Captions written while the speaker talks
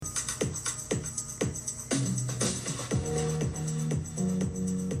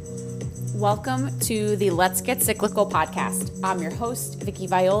Welcome to the Let's Get Cyclical podcast. I'm your host, Vicki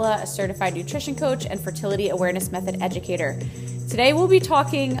Viola, a certified nutrition coach and fertility awareness method educator. Today we'll be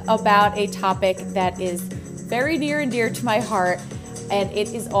talking about a topic that is very near and dear to my heart, and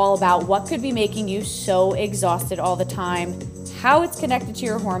it is all about what could be making you so exhausted all the time, how it's connected to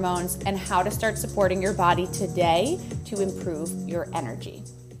your hormones, and how to start supporting your body today to improve your energy.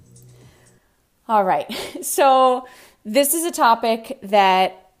 All right, so this is a topic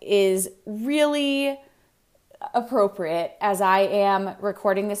that is really appropriate as I am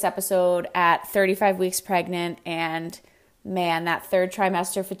recording this episode at 35 weeks pregnant, and man, that third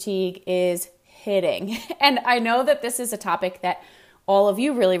trimester fatigue is hitting. And I know that this is a topic that all of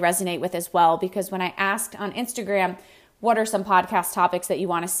you really resonate with as well, because when I asked on Instagram, what are some podcast topics that you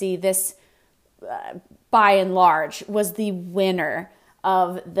want to see, this by and large was the winner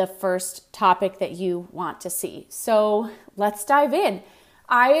of the first topic that you want to see. So let's dive in.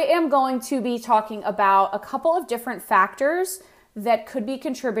 I am going to be talking about a couple of different factors that could be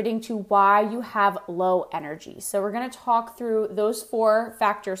contributing to why you have low energy. So we're going to talk through those 4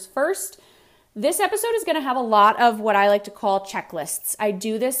 factors first. This episode is going to have a lot of what I like to call checklists. I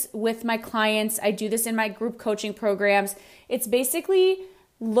do this with my clients. I do this in my group coaching programs. It's basically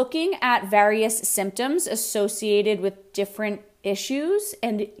looking at various symptoms associated with different issues,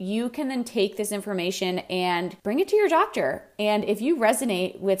 and you can then take this information and bring it to your doctor. And if you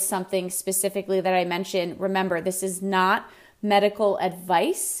resonate with something specifically that I mentioned, remember, this is not medical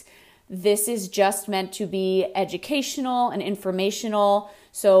advice. This is just meant to be educational and informational.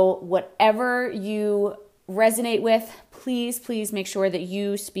 So whatever you resonate with, please make sure that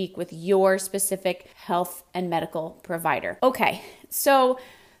you speak with your specific health and medical provider. Okay, so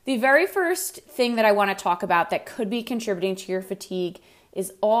the very first thing that I want to talk about that could be contributing to your fatigue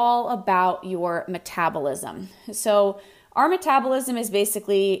is all about your metabolism. So our metabolism is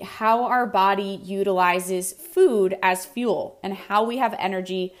basically how our body utilizes food as fuel and how we have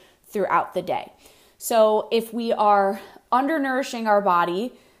energy throughout the day. So if we are undernourishing our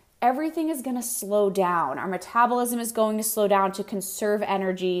body, everything is going to slow down. Our metabolism is going to slow down to conserve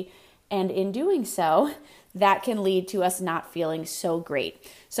energy, and in doing so, that can lead to us not feeling so great.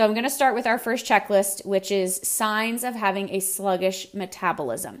 So I'm going to start with our first checklist, which is signs of having a sluggish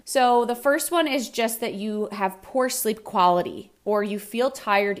metabolism. So the first one is just that you have poor sleep quality, or you feel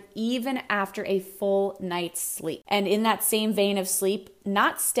tired even after a full night's sleep. And in that same vein of sleep,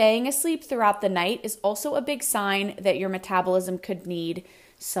 not staying asleep throughout the night is also a big sign that your metabolism could need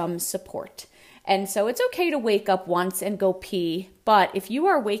some support. And so it's okay to wake up once and go pee, but if you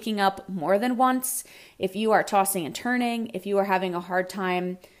are waking up more than once, if you are tossing and turning, if you are having a hard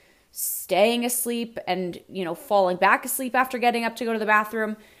time staying asleep and, falling back asleep after getting up to go to the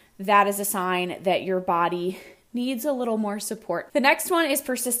bathroom, that is a sign that your body needs a little more support. The next one is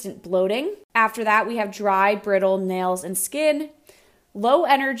persistent bloating. After that, we have dry, brittle nails and skin, low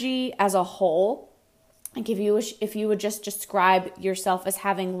energy as a whole. Like if you would just describe yourself as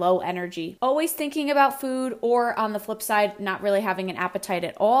having low energy, always thinking about food, or on the flip side, not really having an appetite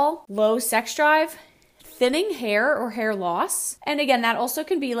at all, low sex drive, thinning hair or hair loss. And again, that also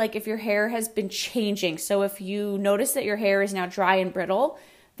can be like if your hair has been changing. So if you notice that your hair is now dry and brittle,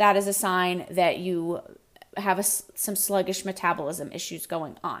 that is a sign that you have some sluggish metabolism issues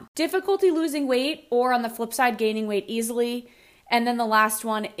going on. Difficulty losing weight, or on the flip side, gaining weight easily. And then the last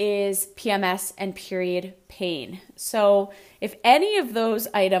one is PMS and period pain. So if any of those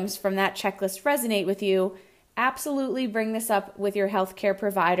items from that checklist resonate with you, absolutely bring this up with your healthcare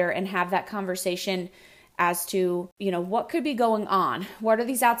provider and have that conversation as to, what could be going on? What are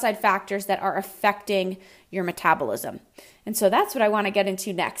these outside factors that are affecting your metabolism? And so that's what I want to get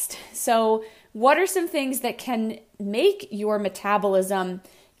into next. So what are some things that can make your metabolism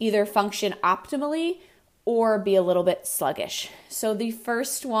either function optimally or be a little bit sluggish? So the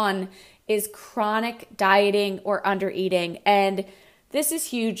first one is chronic dieting or undereating. And this is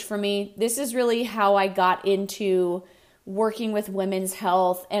huge for me. This is really how I got into working with women's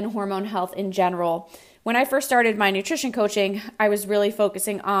health and hormone health in general. When I first started my nutrition coaching, I was really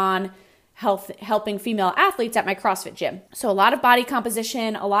focusing on helping female athletes at my CrossFit gym. So a lot of body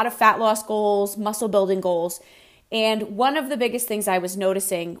composition, a lot of fat loss goals, muscle building goals. And one of the biggest things I was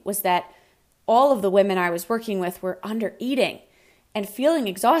noticing was that all of the women I was working with were under eating and feeling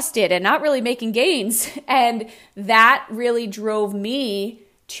exhausted and not really making gains. And that really drove me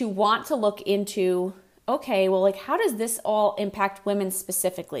to want to look into, okay, well, how does this all impact women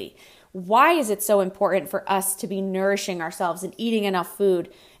specifically? Why is it so important for us to be nourishing ourselves and eating enough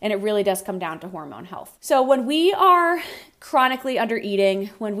food? And it really does come down to hormone health. So when we are chronically under eating,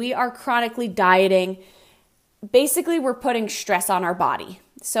 when we are chronically dieting, basically we're putting stress on our body.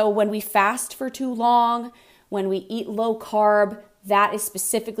 So when we fast for too long, when we eat low carb, that is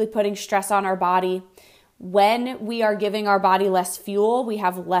specifically putting stress on our body. When we are giving our body less fuel, we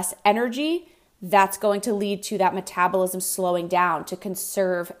have less energy. That's going to lead to that metabolism slowing down to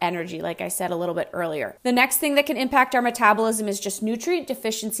conserve energy, like I said a little bit earlier. The next thing that can impact our metabolism is just nutrient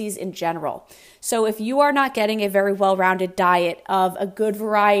deficiencies in general. So if you are not getting a very well-rounded diet of a good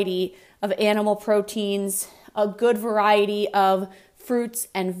variety of animal proteins, a good variety of fruits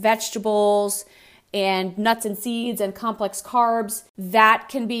and vegetables, and nuts and seeds and complex carbs, that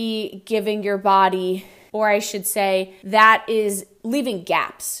can be giving your body, or I should say, that is leaving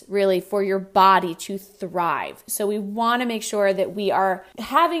gaps really for your body to thrive. So we want to make sure that we are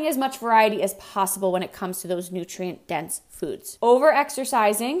having as much variety as possible when it comes to those nutrient dense foods. Over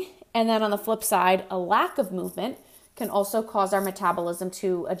exercising, and then on the flip side, a lack of movement can also cause our metabolism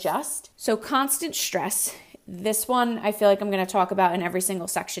to adjust. So constant stress, this one I feel like I'm going to talk about in every single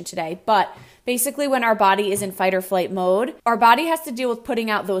section today, but basically when our body is in fight or flight mode, our body has to deal with putting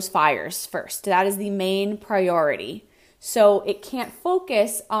out those fires first. That is the main priority. So it can't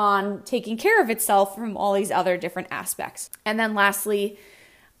focus on taking care of itself from all these other different aspects. And then lastly,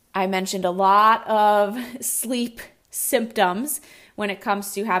 I mentioned a lot of sleep symptoms when it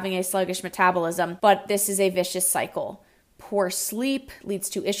comes to having a sluggish metabolism, but this is a vicious cycle. Poor sleep leads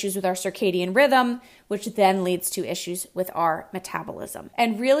to issues with our circadian rhythm, which then leads to issues with our metabolism.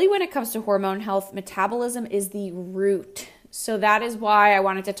 And really, when it comes to hormone health, metabolism is the root. So that is why I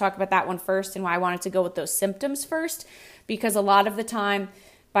wanted to talk about that one first and why I wanted to go with those symptoms first, because a lot of the time,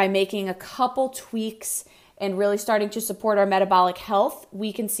 by making a couple tweaks and really starting to support our metabolic health,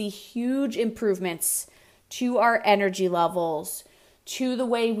 we can see huge improvements to our energy levels, to the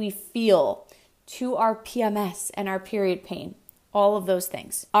way we feel, to our PMS and our period pain, all of those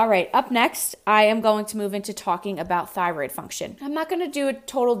things. All right, up next, I am going to move into talking about thyroid function. I'm not going to do a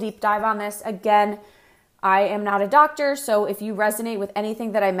total deep dive on this. Again, I am not a doctor, so if you resonate with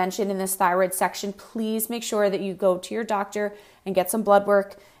anything that I mentioned in this thyroid section, please make sure that you go to your doctor and get some blood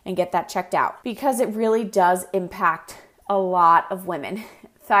work and get that checked out, because it really does impact a lot of women.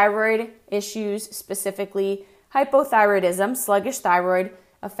 Thyroid issues, specifically hypothyroidism, sluggish thyroid,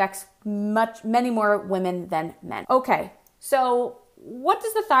 affects many more women than men. Okay, so what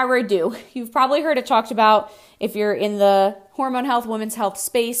does the thyroid do? You've probably heard it talked about if you're in the hormone health, women's health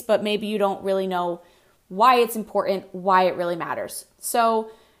space, but maybe you don't really know why it's important, why it really matters. So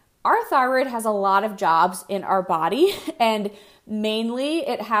our thyroid has a lot of jobs in our body, and mainly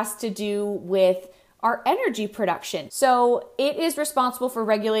it has to do with our energy production. So it is responsible for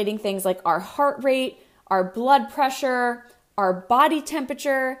regulating things like our heart rate, our blood pressure, our body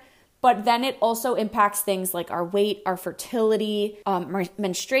temperature, but then it also impacts things like our weight, our fertility,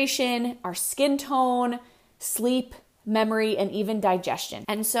 menstruation, our skin tone, sleep, memory, and even digestion.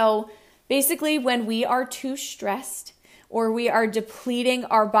 And so basically when we are too stressed or we are depleting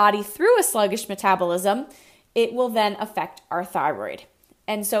our body through a sluggish metabolism, it will then affect our thyroid.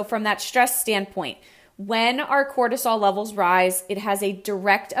 And so from that stress standpoint, when our cortisol levels rise, it has a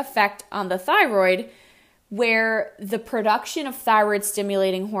direct effect on the thyroid, where the production of thyroid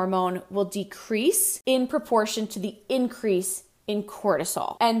stimulating hormone will decrease in proportion to the increase in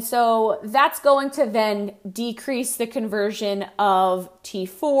cortisol. And so that's going to then decrease the conversion of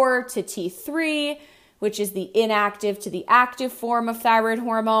T4 to T3, which is the inactive to the active form of thyroid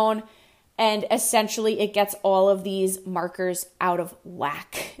hormone. And essentially it gets all of these markers out of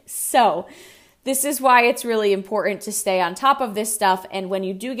whack. So this is why it's really important to stay on top of this stuff. And when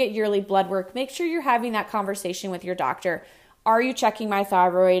you do get yearly blood work, make sure you're having that conversation with your doctor. Are you checking my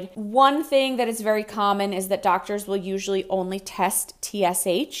thyroid? One thing that is very common is that doctors will usually only test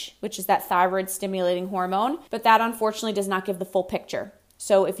TSH, which is that thyroid stimulating hormone, but that unfortunately does not give the full picture.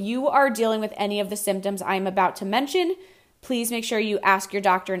 So if you are dealing with any of the symptoms I'm about to mention, please make sure you ask your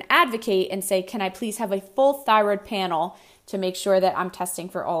doctor and advocate and say, can I please have a full thyroid panel to make sure that I'm testing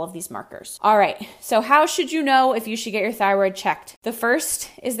for all of these markers. All right, so how should you know if you should get your thyroid checked? The first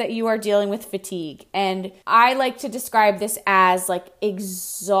is that you are dealing with fatigue. And I like to describe this as like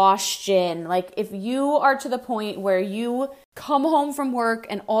exhaustion. Like if you are to the point where you come home from work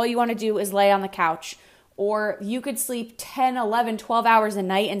and all you want to do is lay on the couch, or you could sleep 10, 11, 12 hours a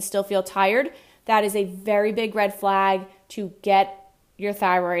night and still feel tired, that is a very big red flag to get your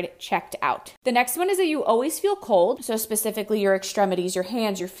thyroid checked out. The next one is that you always feel cold. So specifically your extremities, your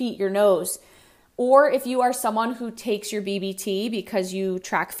hands, your feet, your nose. Or if you are someone who takes your BBT because you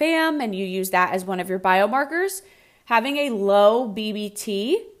track FAM and you use that as one of your biomarkers, having a low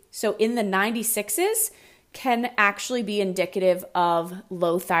BBT, so in the 96s, can actually be indicative of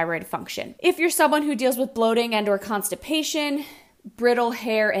low thyroid function. If you're someone who deals with bloating and or constipation, brittle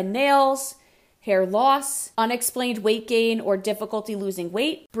hair and nails, hair loss, unexplained weight gain or difficulty losing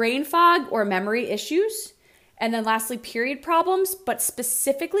weight, brain fog or memory issues, and then lastly, period problems, but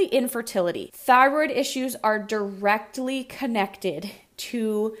specifically infertility. Thyroid issues are directly connected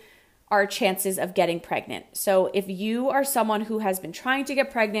to our chances of getting pregnant. So if you are someone who has been trying to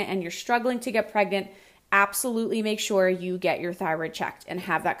get pregnant and you're struggling to get pregnant, absolutely make sure you get your thyroid checked and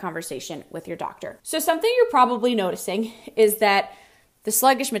have that conversation with your doctor. So something you're probably noticing is that the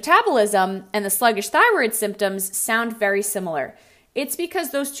sluggish metabolism and the sluggish thyroid symptoms sound very similar. It's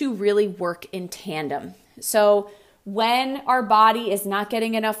because those two really work in tandem. So when our body is not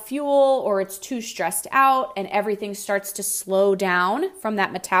getting enough fuel or it's too stressed out and everything starts to slow down from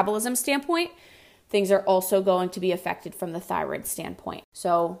that metabolism standpoint, things are also going to be affected from the thyroid standpoint.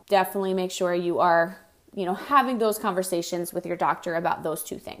 So definitely make sure you are, having those conversations with your doctor about those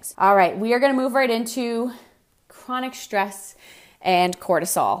two things. All right, we are going to move right into chronic stress and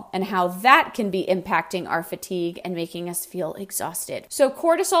cortisol and how that can be impacting our fatigue and making us feel exhausted. So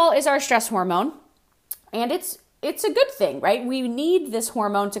cortisol is our stress hormone, and it's a good thing, right? We need this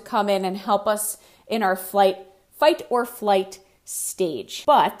hormone to come in and help us in our fight or flight stage.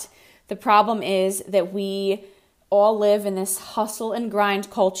 But the problem is that we all live in this hustle and grind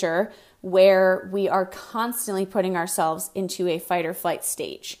culture where we are constantly putting ourselves into a fight or flight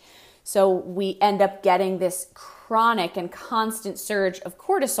stage. So we end up getting this chronic and constant surge of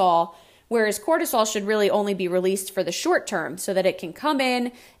cortisol, whereas cortisol should really only be released for the short term so that it can come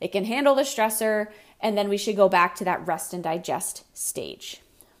in, it can handle the stressor, and then we should go back to that rest and digest stage.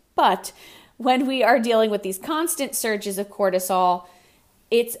 But when we are dealing with these constant surges of cortisol,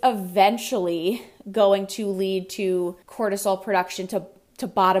 it's eventually going to lead to cortisol production to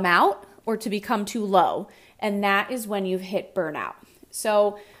bottom out or to become too low. And that is when you've hit burnout.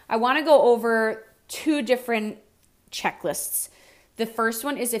 So I want to go over two different checklists. The first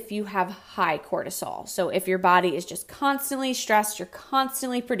one is if you have high cortisol. So if your body is just constantly stressed, you're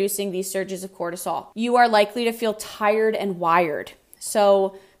constantly producing these surges of cortisol, you are likely to feel tired and wired.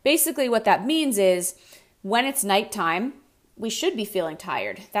 So basically what that means is when it's nighttime, we should be feeling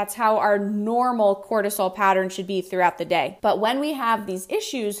tired. That's how our normal cortisol pattern should be throughout the day. But when we have these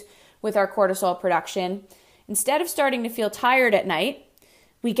issues with our cortisol production, instead of starting to feel tired at night,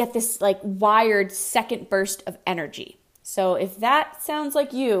 we get this wired second burst of energy. So if that sounds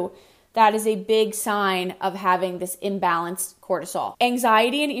like you, that is a big sign of having this imbalanced cortisol.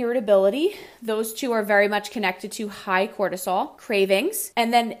 Anxiety and irritability, those two are very much connected to high cortisol. Cravings,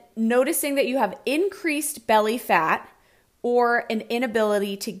 and then noticing that you have increased belly fat or an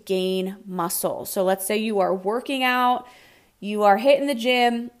inability to gain muscle. So let's say you are working out, you are hitting the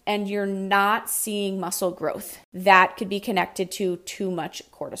gym, and you're not seeing muscle growth. That could be connected to too much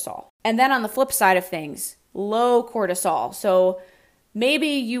cortisol. And then on the flip side of things, low cortisol. So maybe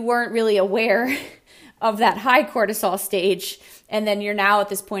you weren't really aware of that high cortisol stage, and then you're now at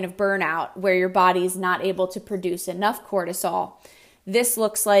this point of burnout where your body is not able to produce enough cortisol. This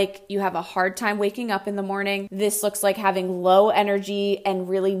looks like you have a hard time waking up in the morning. This looks like having low energy and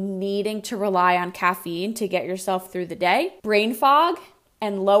really needing to rely on caffeine to get yourself through the day. Brain fog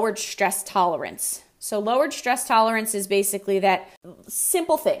and lowered stress tolerance. So lowered stress tolerance is basically that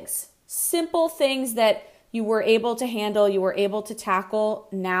simple things that you were able to handle, you were able to tackle,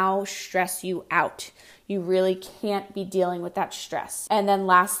 now stress you out. You really can't be dealing with that stress. And then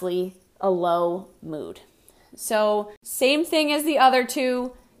lastly, a low mood. So same thing as the other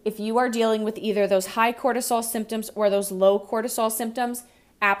two. If you are dealing with either those high cortisol symptoms or those low cortisol symptoms,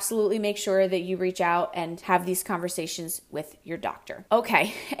 absolutely make sure that you reach out and have these conversations with your doctor.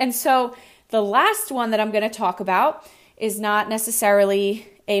 Okay, and so the last one that I'm going to talk about is not necessarily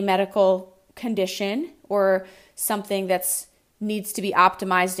a medical condition or something that's needs to be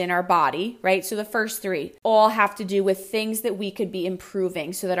optimized in our body, right? So the first three all have to do with things that we could be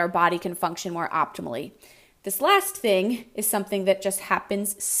improving so that our body can function more optimally. This last thing is something that just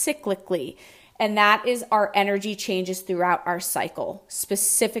happens cyclically, and that is our energy changes throughout our cycle,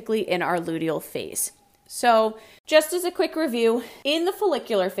 specifically in our luteal phase. So just as a quick review, in the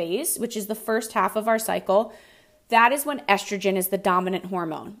follicular phase, which is the first half of our cycle, that is when estrogen is the dominant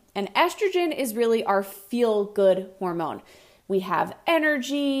hormone. And estrogen is really our feel-good hormone. We have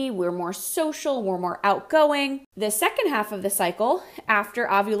energy, we're more social, we're more outgoing. The second half of the cycle,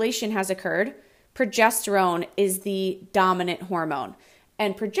 after ovulation has occurred, progesterone is the dominant hormone.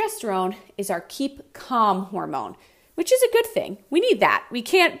 And progesterone is our keep calm hormone, which is a good thing. We need that. We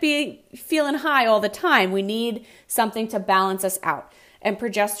can't be feeling high all the time. We need something to balance us out. and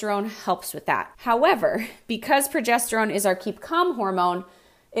progesterone helps with that. However, because progesterone is our keep calm hormone,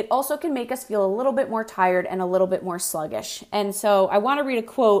 it also can make us feel a little bit more tired and a little bit more sluggish. And so I want to read a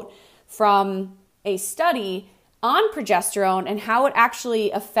quote from a study on progesterone and how it actually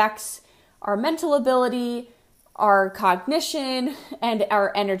affects our mental ability, our cognition, and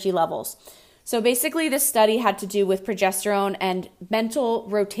our energy levels. So basically, this study had to do with progesterone and mental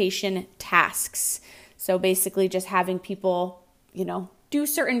rotation tasks. So basically just having people, do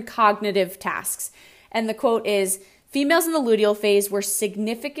certain cognitive tasks. And the quote is, females in the luteal phase were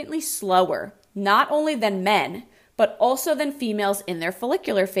significantly slower, not only than men, but also than females in their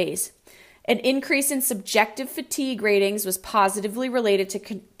follicular phase. An increase in subjective fatigue ratings was positively related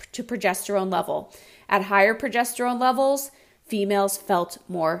to progesterone level. At higher progesterone levels, females felt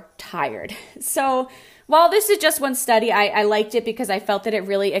more tired. So while this is just one study, I liked it because I felt that it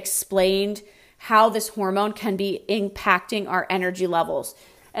really explained how this hormone can be impacting our energy levels.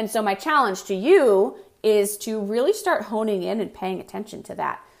 And so my challenge to you is to really start honing in and paying attention to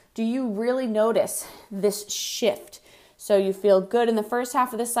that. Do you really notice this shift? So you feel good in the first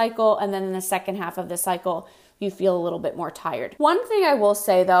half of the cycle, and then in the second half of the cycle, you feel a little bit more tired. One thing I will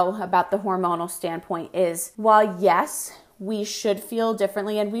say though about the hormonal standpoint is, while yes, we should feel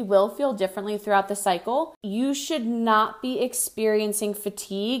differently and we will feel differently throughout the cycle, you should not be experiencing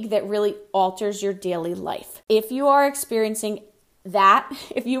fatigue that really alters your daily life. If you are experiencing that,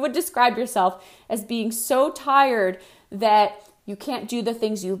 if you would describe yourself as being so tired that you can't do the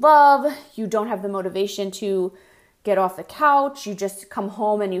things you love, you don't have the motivation to get off the couch, you just come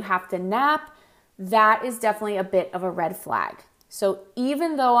home and you have to nap, that is definitely a bit of a red flag. So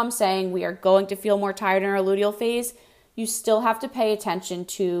even though I'm saying we are going to feel more tired in our luteal phase, you still have to pay attention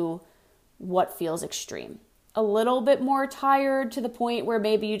to what feels extreme. A little bit more tired to the point where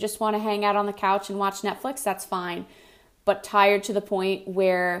maybe you just want to hang out on the couch and watch Netflix, that's fine. But tired to the point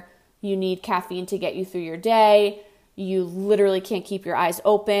where you need caffeine to get you through your day, you literally can't keep your eyes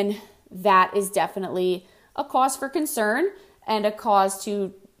open, that is definitely a cause for concern and a cause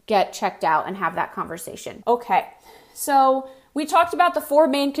to get checked out and have that conversation. Okay, so we talked about the 4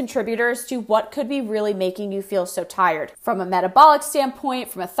 main contributors to what could be really making you feel so tired. From a metabolic standpoint,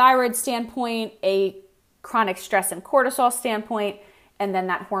 from a thyroid standpoint, a chronic stress and cortisol standpoint, and then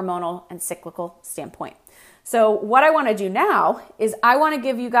that hormonal and cyclical standpoint. So what I want to do now is I want to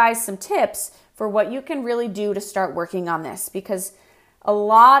give you guys some tips for what you can really do to start working on this, because a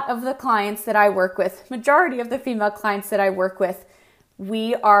lot of the clients that I work with, majority of the female clients that I work with,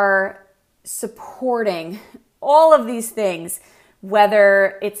 we are supporting all of these things,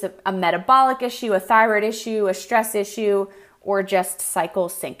 whether it's a metabolic issue, a thyroid issue, a stress issue, or just cycle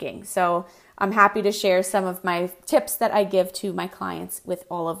syncing. So I'm happy to share some of my tips that I give to my clients with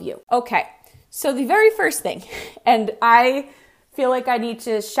all of you. Okay, so the very first thing, and I feel like I need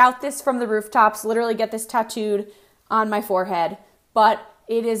to shout this from the rooftops, literally get this tattooed on my forehead, but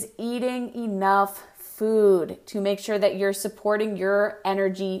it is eating enough food to make sure that you're supporting your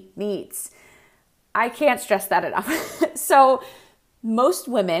energy needs. I can't stress that enough. So most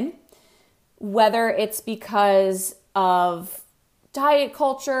women, whether it's because of diet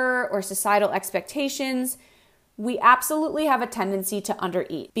culture or societal expectations, we absolutely have a tendency to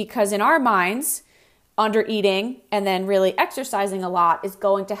undereat, because in our minds, undereating and then really exercising a lot is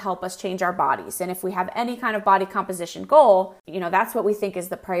going to help us change our bodies. And if we have any kind of body composition goal, that's what we think is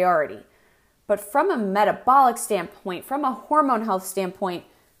the priority. But from a metabolic standpoint, from a hormone health standpoint,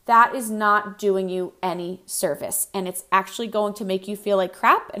 that is not doing you any service. And it's actually going to make you feel like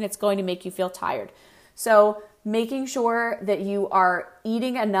crap, and it's going to make you feel tired. So making sure that you are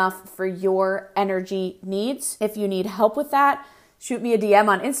eating enough for your energy needs. If you need help with that, shoot me a DM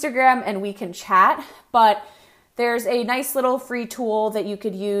on Instagram and we can chat. But there's a nice little free tool that you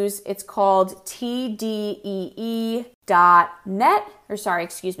could use. It's called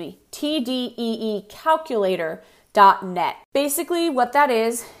TDEecalculator.net. Basically what that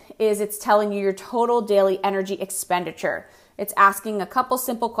is it's telling you your total daily energy expenditure. It's asking a couple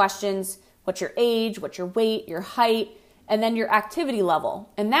simple questions: what's your age, what's your weight, your height, and then your activity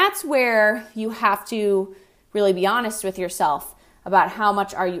level. And that's where you have to really be honest with yourself about how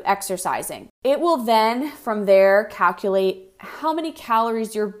much are you exercising. It will then, from there, calculate how many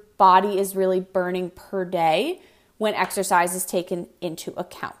calories your body is really burning per day when exercise is taken into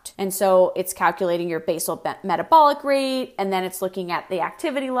account. And so it's calculating your basal metabolic rate, and then it's looking at the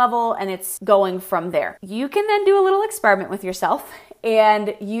activity level, and it's going from there. You can then do a little experiment with yourself,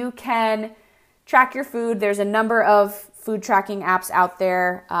 and you can track your food. There's a number of food tracking apps out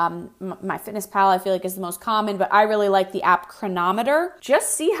there. MyFitnessPal, I feel like, is the most common, but I really like the app Chronometer.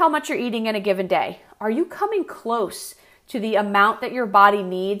 Just see how much you're eating in a given day. Are you coming close to the amount that your body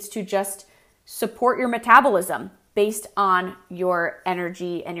needs to just support your metabolism based on your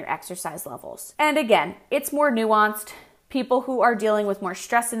energy and your exercise levels. And again, it's more nuanced. People who are dealing with more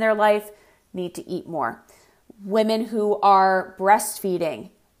stress in their life need to eat more. Women who are breastfeeding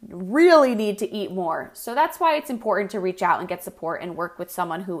really need to eat more. So that's why it's important to reach out and get support and work with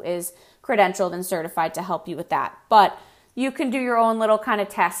someone who is credentialed and certified to help you with that. But you can do your own little kind of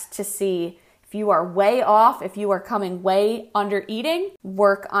test to see if you are way off, if you are coming way under eating.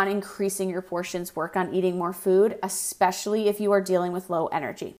 Work on increasing your portions, work on eating more food, especially if you are dealing with low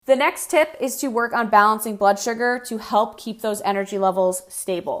energy. The next tip is to work on balancing blood sugar to help keep those energy levels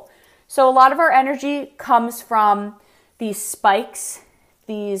stable. So a lot of our energy comes from these spikes,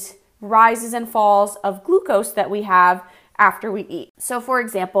 these rises and falls of glucose that we have after we eat. So for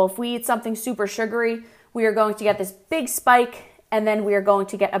example, if we eat something super sugary, we are going to get this big spike and then we are going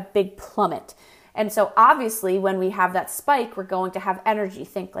to get a big plummet. And so obviously when we have that spike, we're going to have energy,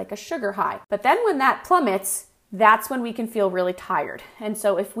 think like a sugar high. But then when that plummets, that's when we can feel really tired. And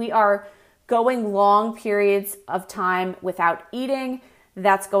so if we are going long periods of time without eating,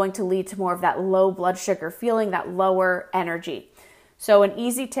 that's going to lead to more of that low blood sugar feeling, that lower energy. So an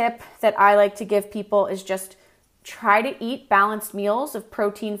easy tip that I like to give people is just try to eat balanced meals of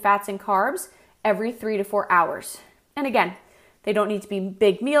protein, fats, and carbs every 3 to 4 hours. And again, they don't need to be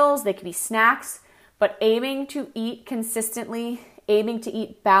big meals, they can be snacks, but aiming to eat consistently, aiming to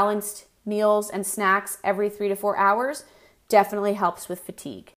eat balanced meals and snacks every 3 to 4 hours definitely helps with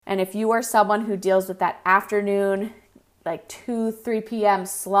fatigue. And if you are someone who deals with that afternoon, like 2-3 p.m.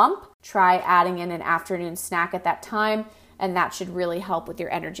 slump, try adding in an afternoon snack at that time, and that should really help with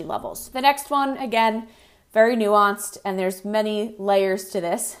your energy levels. The next one, again, very nuanced, and there's many layers to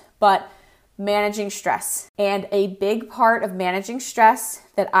this, but managing stress. And a big part of managing stress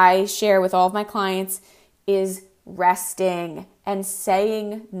that I share with all of my clients is resting and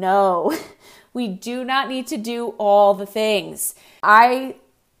saying no. We do not need to do all the things. I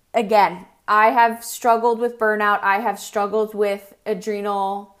have struggled with burnout. I have struggled with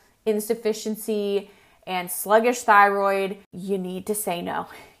adrenal insufficiency and sluggish thyroid. You need to say no.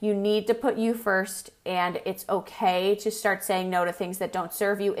 You need to put you first, and it's okay to start saying no to things that don't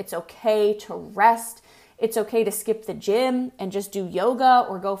serve you. It's okay to rest. It's okay to skip the gym and just do yoga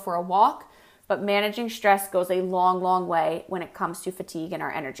or go for a walk. But managing stress goes a long, long way when it comes to fatigue and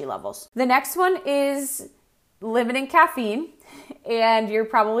our energy levels. The next one is limiting caffeine. And you're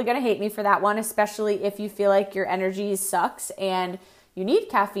probably going to hate me for that one, especially if you feel like your energy sucks and you need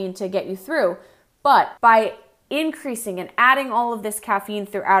caffeine to get you through. But by increasing and adding all of this caffeine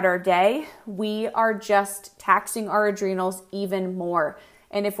throughout our day, we are just taxing our adrenals even more.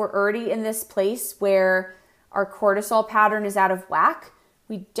 And if we're already in this place where our cortisol pattern is out of whack,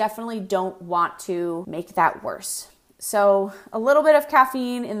 we definitely don't want to make that worse. So a little bit of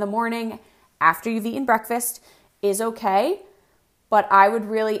caffeine in the morning after you've eaten breakfast is okay, but I would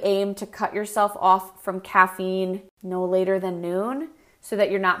really aim to cut yourself off from caffeine no later than noon so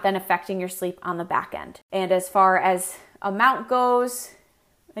that you're not then affecting your sleep on the back end. And as far as amount goes,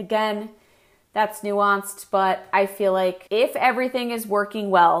 again, that's nuanced, but I feel like if everything is working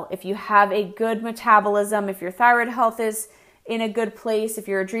well, if you have a good metabolism, if your thyroid health is in a good place, if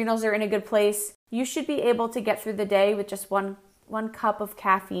your adrenals are in a good place, you should be able to get through the day with just one cup of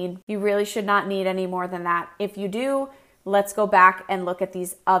caffeine. You really should not need any more than that. If you do, let's go back and look at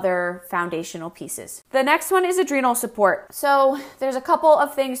these other foundational pieces. The next one is adrenal support. So there's a couple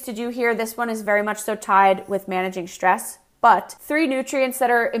of things to do here. This one is very much so tied with managing stress, but 3 nutrients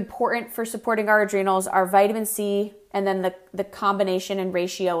that are important for supporting our adrenals are vitamin C and then the combination and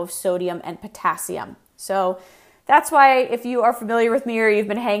ratio of sodium and potassium. So that's why if you are familiar with me or you've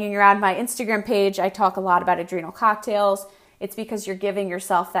been hanging around my Instagram page, I talk a lot about adrenal cocktails. It's because you're giving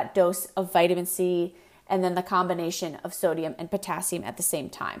yourself that dose of vitamin C and then the combination of sodium and potassium at the same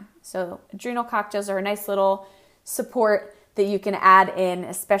time. So adrenal cocktails are a nice little support that you can add in,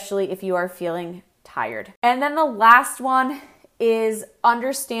 especially if you are feeling tired. And then the last one is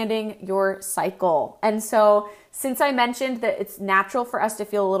understanding your cycle. And so since I mentioned that it's natural for us to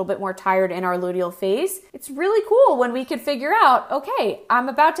feel a little bit more tired in our luteal phase, it's really cool when we could figure out, okay, I'm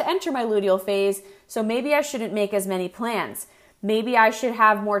about to enter my luteal phase, so maybe I shouldn't make as many plans. Maybe I should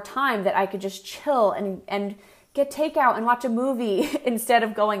have more time that I could just chill and get takeout and watch a movie instead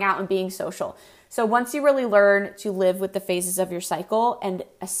of going out and being social. So once you really learn to live with the phases of your cycle, and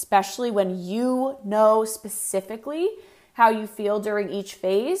especially when you know specifically how you feel during each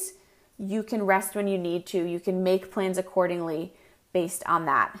phase, you can rest when you need to. You can make plans accordingly based on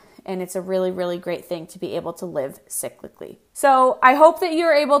that. And it's a really, really great thing to be able to live cyclically. So I hope that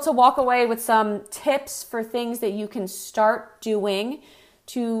you're able to walk away with some tips for things that you can start doing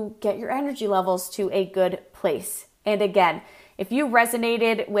to get your energy levels to a good place. And again, if you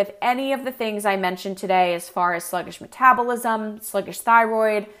resonated with any of the things I mentioned today as far as sluggish metabolism, sluggish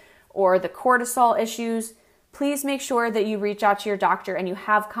thyroid, or the cortisol issues, please make sure that you reach out to your doctor and you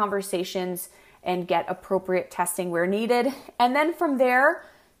have conversations and get appropriate testing where needed. And then from there,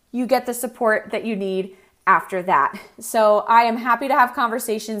 you get the support that you need after that. So I am happy to have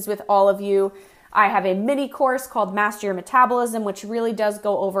conversations with all of you. I have a mini course called Master Your Metabolism, which really does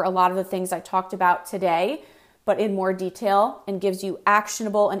go over a lot of the things I talked about today, but in more detail, and gives you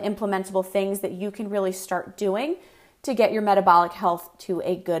actionable and implementable things that you can really start doing to get your metabolic health to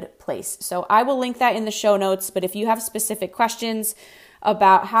a good place. So I will link that in the show notes, but if you have specific questions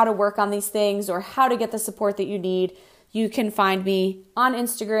about how to work on these things or how to get the support that you need, you can find me on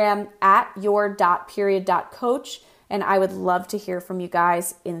Instagram at your.period.coach, and I would love to hear from you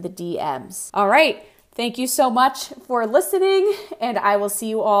guys in the DMs. All right, thank you so much for listening, and I will see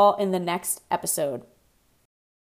you all in the next episode.